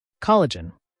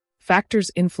Collagen.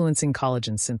 Factors influencing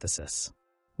collagen synthesis.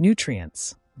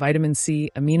 Nutrients. Vitamin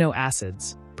C, amino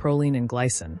acids, proline and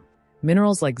glycine.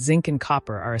 Minerals like zinc and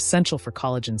copper are essential for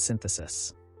collagen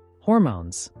synthesis.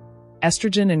 Hormones.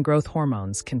 Estrogen and growth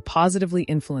hormones can positively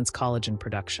influence collagen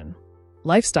production.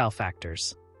 Lifestyle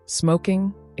factors.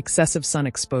 Smoking, excessive sun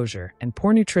exposure, and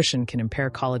poor nutrition can impair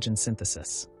collagen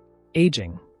synthesis.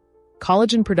 Aging.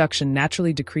 Collagen production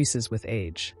naturally decreases with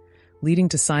age, leading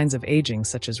to signs of aging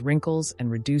such as wrinkles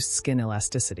and reduced skin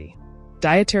elasticity.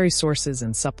 Dietary sources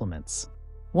and supplements.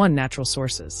 1. Natural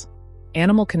sources.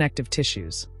 Animal connective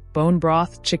tissues, bone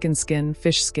broth, chicken skin,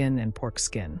 fish skin, and pork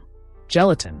skin.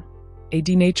 Gelatin, a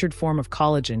denatured form of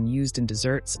collagen used in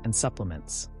desserts and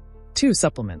supplements. 2.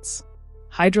 Supplements.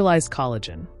 Hydrolyzed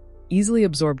collagen, easily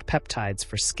absorbed peptides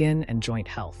for skin and joint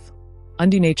health.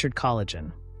 Undenatured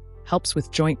collagen, helps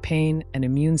with joint pain and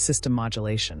immune system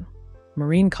modulation.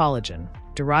 Marine collagen,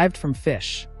 derived from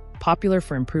fish, popular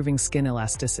for improving skin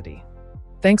elasticity.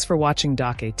 Thanks for watching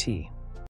Doc AT.